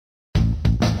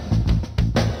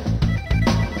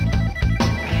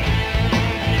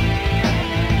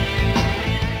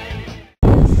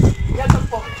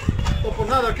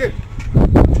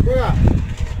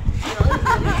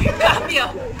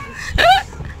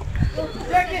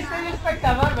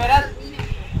espectador, verás.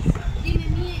 Dime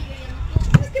mía y yo ya no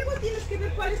puedo. Es que vos tienes que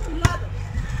ver cuál es tu lado.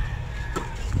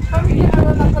 Familia, no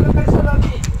van a colocar solo a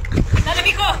mí. ¡Dale,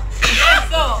 mijo!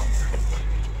 ¡Eso!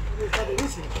 Está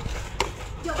buenísimo.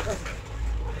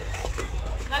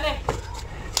 ¡Dale!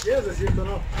 ¿Quieres decirte o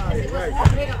no? Ay, ay. ¡Dale!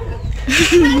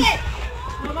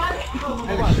 ¡No vale!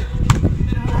 No vale.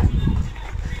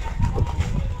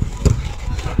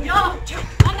 ¡No!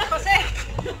 ¡Anda, José!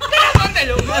 ¿Dónde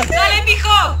lo vas? ¡Dale,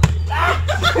 mijo!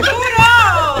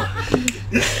 ¡Duro!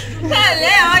 ¡Dale,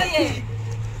 oye!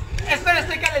 Espera,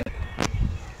 estoy calentando.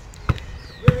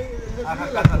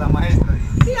 Haga caso a la maestra.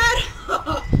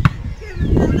 ¡Claro! ¡Qué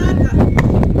belleza!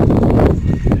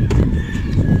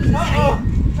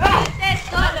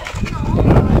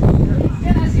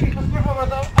 Bien así, hijos, por favor,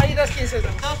 ahí 2-15.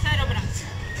 2-0, bro.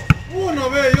 Uno,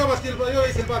 ve, yo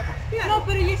hice el vato. No,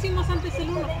 pero ya hicimos antes el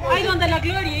 1. Ahí donde la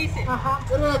Gloria hice. Ajá.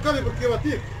 Pero la Gaby, ¿por qué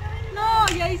batir? No,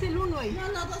 ya hice el 1 ahí.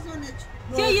 No, dos lo han hecho.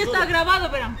 Sí, ahí está grabado,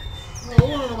 verán. No,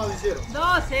 uno nomás hicieron.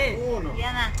 12. Uno.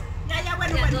 Diana. Ya,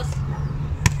 bueno, Ya, bueno. 2.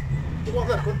 Te voy a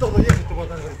dar con todo y eso te voy a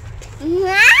dar.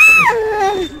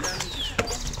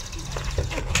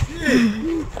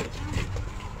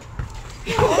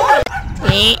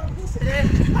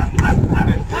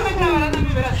 Dame grabar,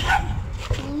 dame verás.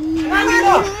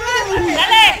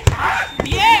 ¡Dale!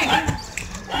 ¡Bien!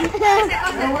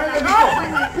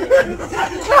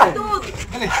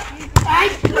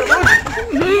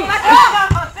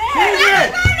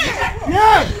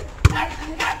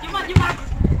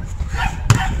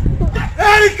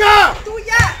 ¡Erika!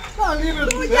 ¡Tuya! ¡Ah, libre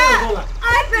tu ¡Tuya! sola!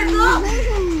 ¡Ay, perdón!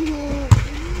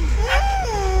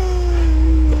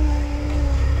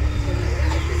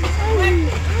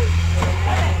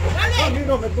 A mí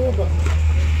no me tumba.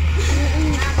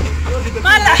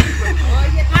 ¡Mala!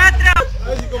 ¡Cuatro!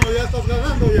 Ahí sí como ya estás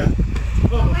ganando ya.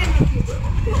 Vamos.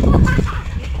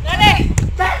 ¡Dale!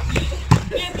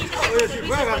 Oye, si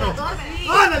juega, no.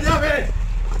 ¡Anda, ya ve!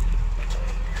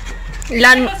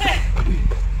 José.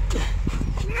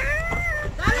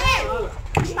 ¡Dale!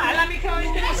 Mala, mija,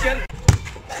 ahorita emociona.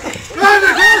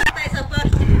 ¡Gana! Esa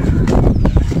parte.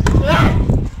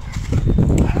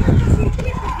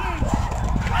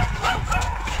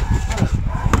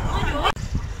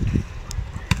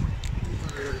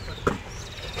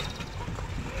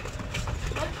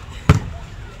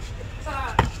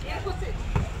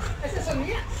 Esas son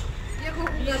mías. Viejo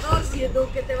jugador,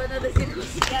 siendo que te van a decir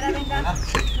José. Y ahora venga.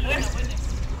 Bueno, bueno.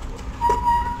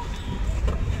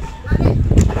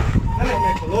 Dale,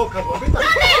 me coloca, papita.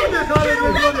 ¡Dale, dale,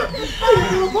 Gloria! ¡Ay,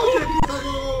 pero vos he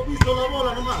visto la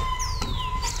bola nomás!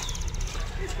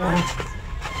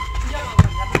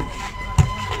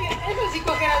 Eso sí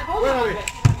cogerás vos. Bueno, ve.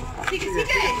 Sigue.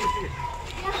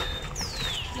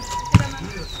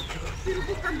 Pero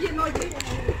tú también, oye.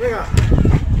 Venga.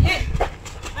 Bien.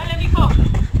 Dale, mijo.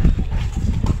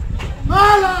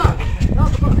 ¡Mala! No,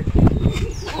 toque.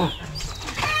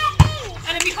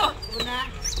 Dale, mijo.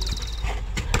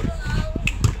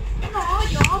 No,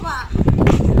 yo va.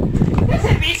 ¿Qué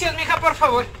servicios, mija, por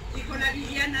favor? Dijo la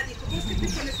Viviana, dijo, vos que te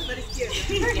pones a la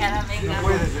izquierda. Ya, venga. No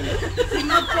puedes, venga. Si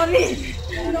no podís,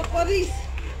 no podís.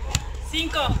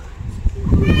 5.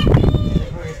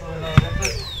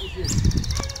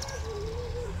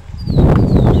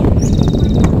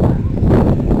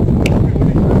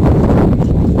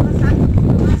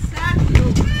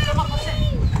 Toma, José.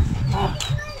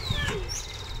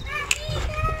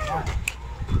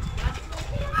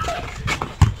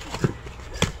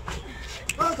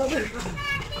 Vamos a ver.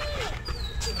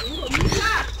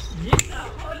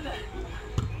 Hola.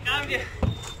 Cambia.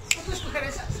 ¿No puedes coger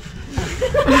esas?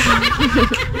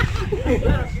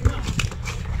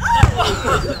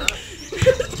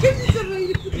 ¿Qué me hizo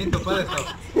reír? Bien topado esto.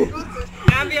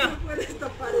 Cambio. Puedes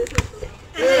tapar eso.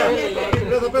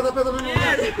 Pesa, no.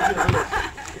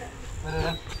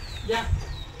 Ya.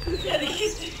 Ya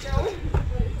dijiste.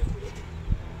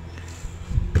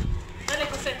 Dale,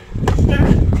 José.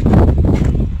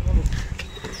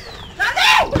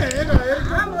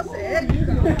 Vamos,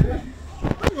 Erika.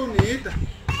 Qué bonita.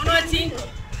 1 al 5.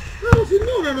 Pero si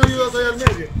no me ayudas ahí al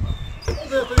medio. Ya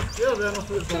no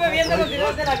estoy. Estuve viendo los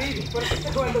videos de la Vivi, por eso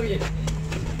estoy jugando bien.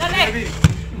 Dale.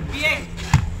 Bien.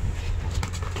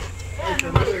 6.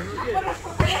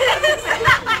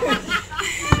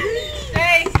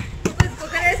 No puedes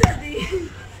coger esas, di.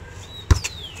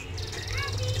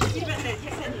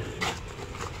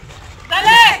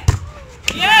 Dale.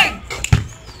 Bien.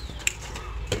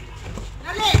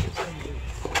 Dale.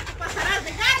 Tú pasarás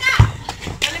de gana.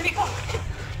 Dale, mijo.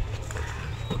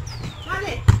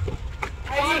 Dale.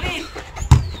 Ahí.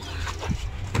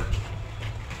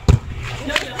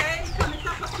 Erika, me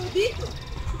tapas todito.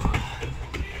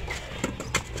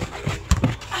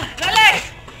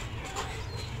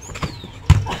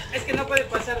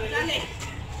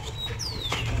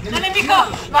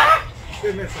 ¿Qué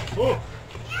me sacó?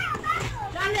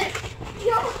 Dale.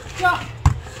 Yo.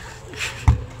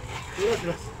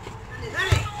 Gracias.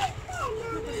 Dale.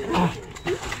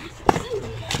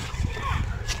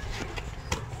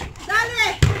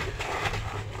 Dale.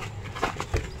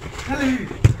 Dale, Vivi.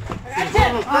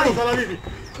 Vamos a la Vivi.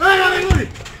 ¡Venga, Vivi!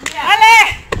 ¡Dale!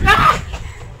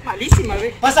 Malísima,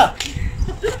 ve. ¡Pasa!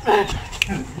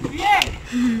 Bien.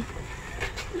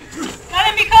 ¡Dale,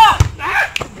 mijo!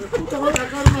 Me puta, voy a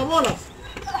sacar una bola.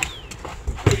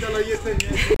 Échala ahí,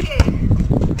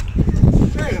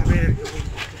 Venga, ver.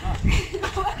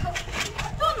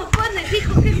 Tú no pones,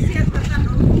 hijo, que es cierto,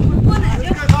 no pones. Es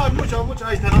que sabes mucho,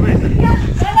 ahí está, no ves.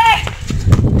 ¡Dale!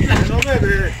 No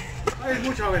bebe. Hay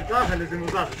mucha ventaja, les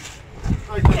hemos dado.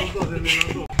 Ahí están los dos,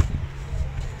 los dos.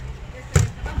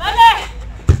 ¡Dale!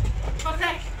 José.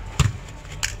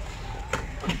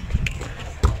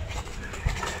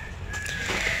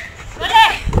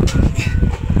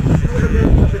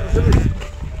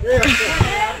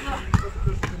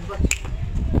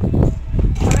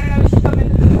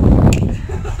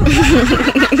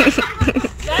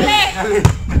 ¡Dale! ¡Dale!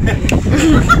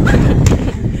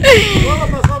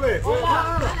 Vamos, sabe.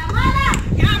 La mala.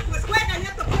 Ya, pues juega,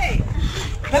 ya toqué.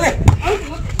 Dale.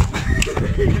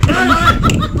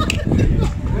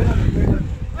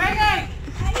 ¡Jueguen!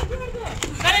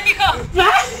 ¡Dale, mijo!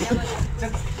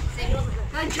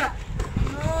 Cancha.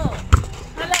 No.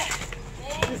 ¡Dale!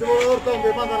 Ese volador donde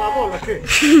manda la bola, ¿qué?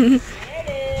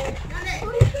 Dale.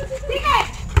 ¡Sigue!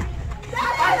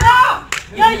 ¡Hazlo!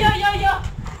 Yo.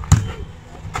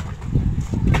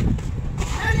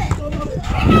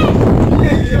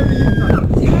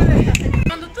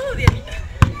 Cuando todo, Dianita.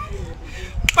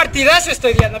 Partidazo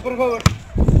estoy, Diana, por favor.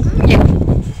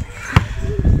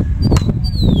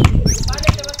 Vale,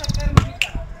 te va a sacar, mamita.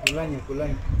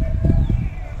 Culaña.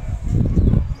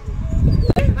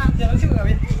 Ya no sigo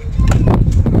bien.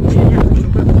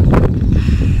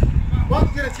 ¿Cuánto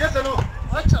tienes? 7, no?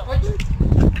 8.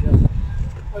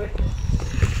 A ver.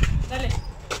 Dale.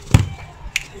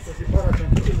 Si para,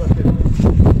 tranquilo,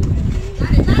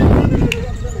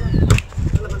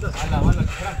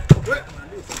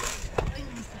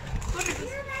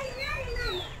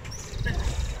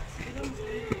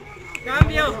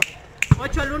 Cambio.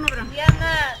 8 al 1, bro.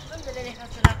 Diana, ¿dónde le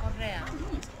dejaste la correa?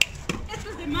 Esto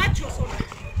es de machos, solo.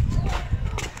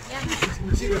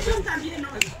 Me sirve, También, ¿no?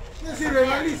 me sirve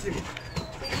malísimo.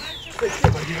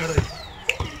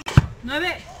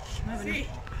 9. Sí.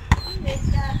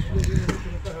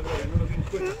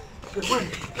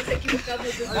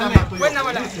 Buena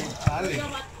bola. Dale.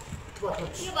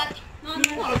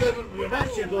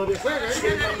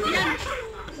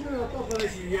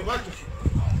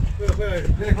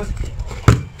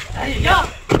 Ahí, yo.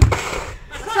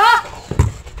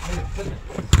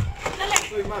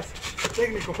 Soy más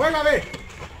técnico. Juega, ve.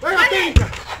 Juega, técnica.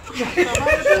 La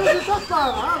madre de los estás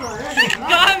parada,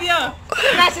 Cambio.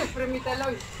 Gracias, Premita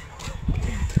Loy.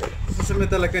 No se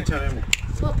mete a la cancha, Memo.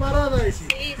 Está parada ahí, sí.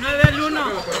 9 al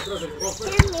 1.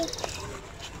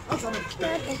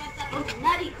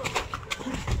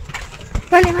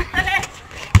 Vale, va. Dale.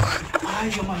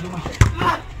 Ay, yo más.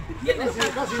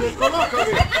 Casi descoloca,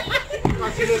 ve.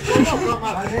 Casi descoloca,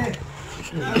 más. Vale.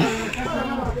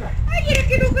 Ay, quiere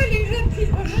que no juegue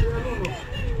rápido.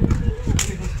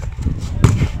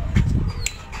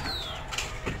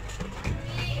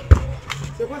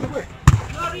 Se fue.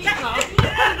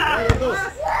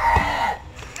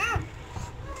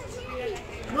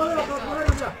 No, Los dos. No,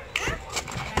 ya.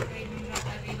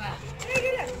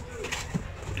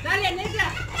 Dale, negra.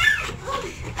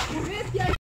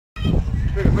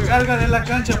 Salga de la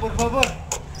cancha, por favor.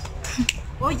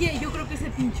 Oye, yo creo que se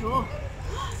pinchó.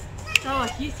 Está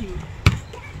bajísimo.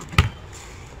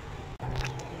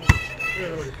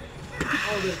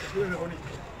 Viene bonito.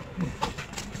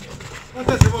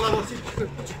 Antes ese voladorcito.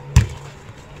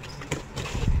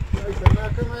 Ahí está,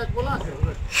 acá no hay volaje.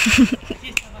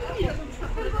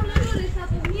 El volador está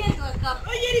durmiendo acá.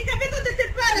 Oye, Erika, ve dónde te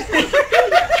paras.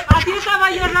 Aquí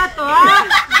estaba yo rato, ¿ah?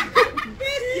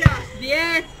 Bestia.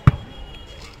 10.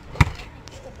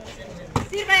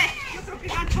 Sirve. Yo creo que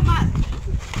gancho más.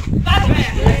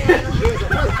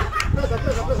 Pesa.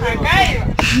 Acá iba.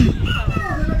 No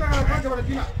se metan a la cancha,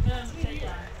 Valentina.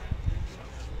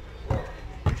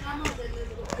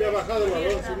 Se ha bajado el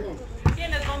balón, si no.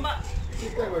 ¿Tienes bomba? Sí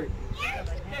tengo ahí.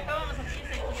 Que acabamos aquí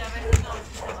y a ver si no.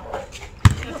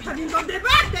 No están en donde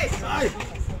bates. ¡Ay!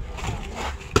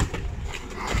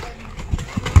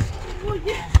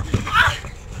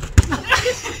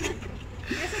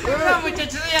 No,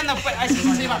 muchachos, ya no puede. Ay,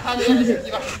 sí, bajado, ya les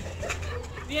estoy bajando.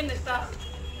 Bien está.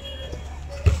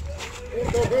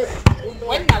 Punto, ¿ves? Punto.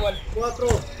 Buena bola. 4.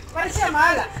 Parece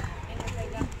mala.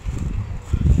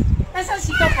 Esa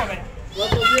sí toca, ver.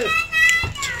 4, 10.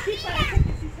 Sí, parece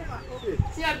que sí se bajó.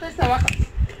 Sí, ahorita está baja.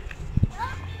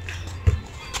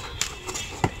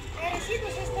 Sí,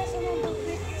 pues estas son un dos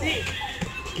veces. Sí.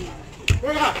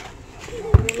 ¡Juega!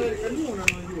 Ni una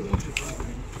no ayuda.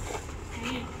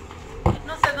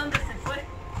 No sé dónde se fue.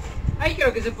 Ahí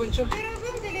creo que se ponchó. Pero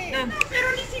 ¿dónde le...? No. No,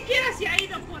 pero ni siquiera se ha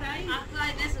ido por ahí.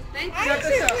 Ajá, en esos pencos. Ahí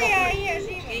se fue ahí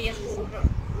arriba. Ella se cerró.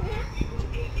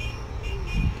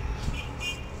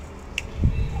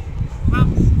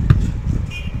 Vamos.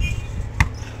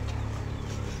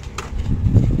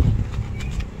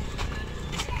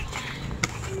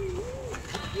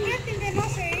 Traten de no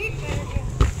seguir, pero...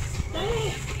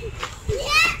 Dale.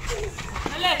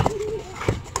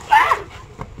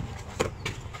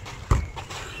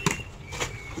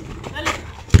 Dale.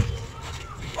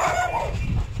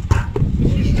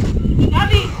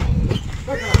 Gaby.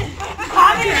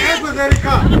 ¿Qué es, pues,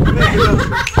 Erika?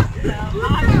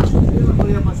 No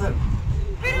podía pasar.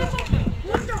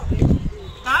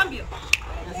 Cambio.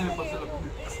 Ya se me pasó la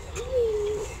comida.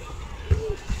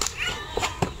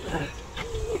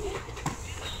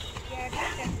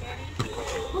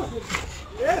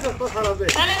 Esas pájaras de.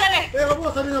 Dale, dale. Pero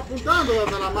vos también apuntando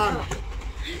desde la mano.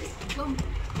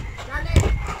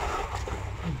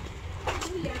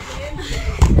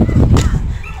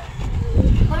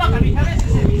 Coloca, mi cabeza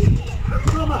se dice.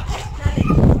 Toma.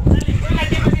 Venga,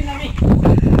 que me viene a mí.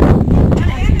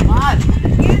 Mal.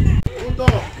 Punto.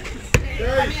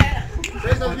 6.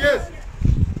 6 al 10.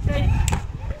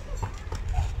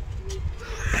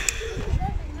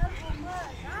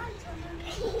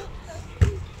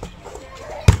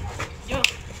 Yo.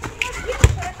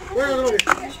 Juega, Gloria.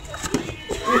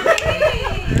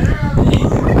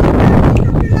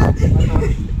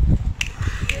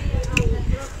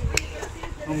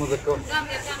 Vamos de con.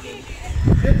 Cambia, cambia.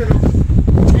 7 no.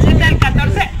 7 al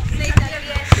 14. 6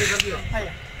 al 10.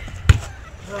 Allá.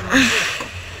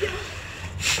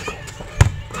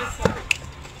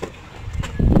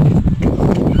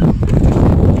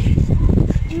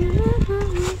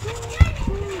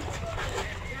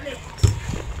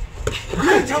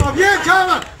 Bien, chava, bien,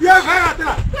 chava. Bien,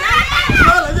 juégatela.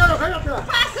 Dale, ya, juégatela.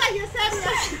 Pasa, ya sabes.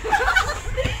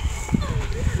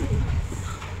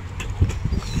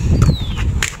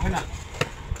 Buena.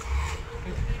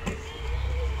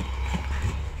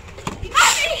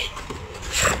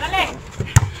 Dale.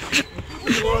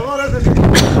 El jugador ese sí.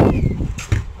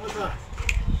 Pasa.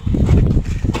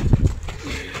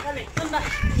 Dale. Anda.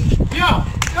 Yo.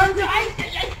 Cambio. Ay,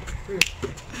 ay, ay.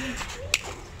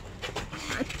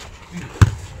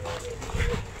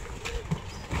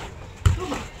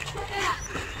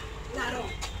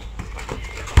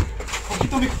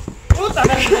 Poquito, mijo. Puta,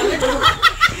 me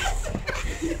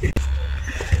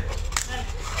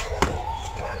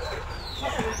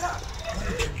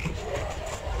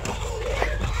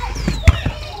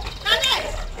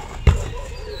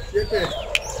Siete.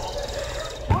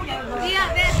 Sí, a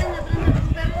ver,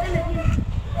 anda.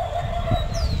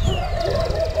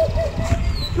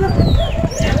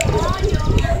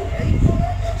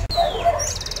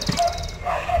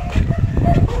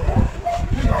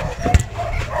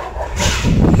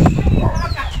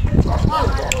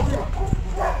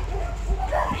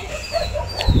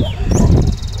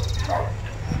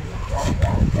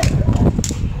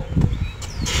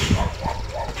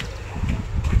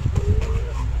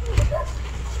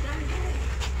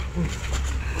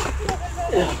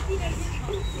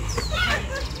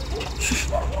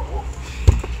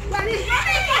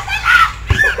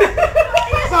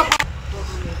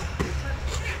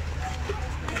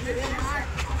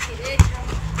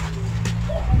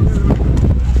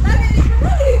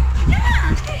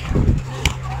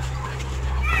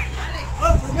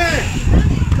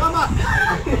 Toma.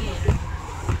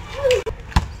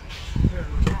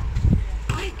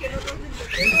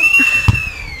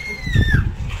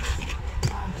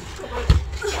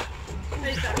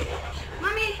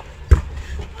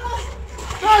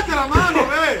 ¡Cállate la mano,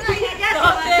 ve!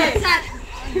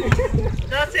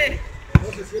 12.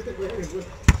 12, 7, pues, pues.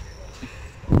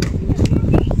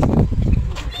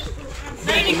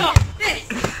 Ven, hijo.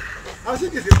 Así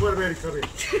que se puede ver, Isabel.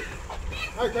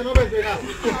 Ahí está, no ves llegar.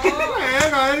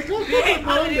 Venga, Erika.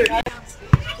 ¿Dónde?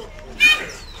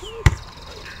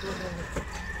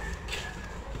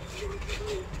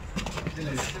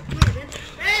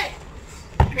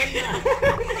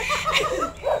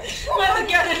 ¿Cuánto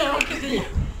que abre la boca, señor?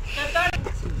 14.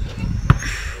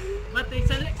 Mate y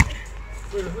sale.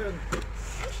 Bueno, bueno.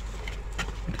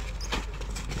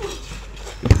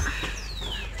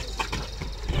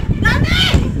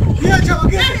 ¡Bien,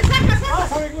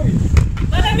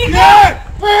 ¡Bien!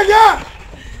 ¡Bien, ya!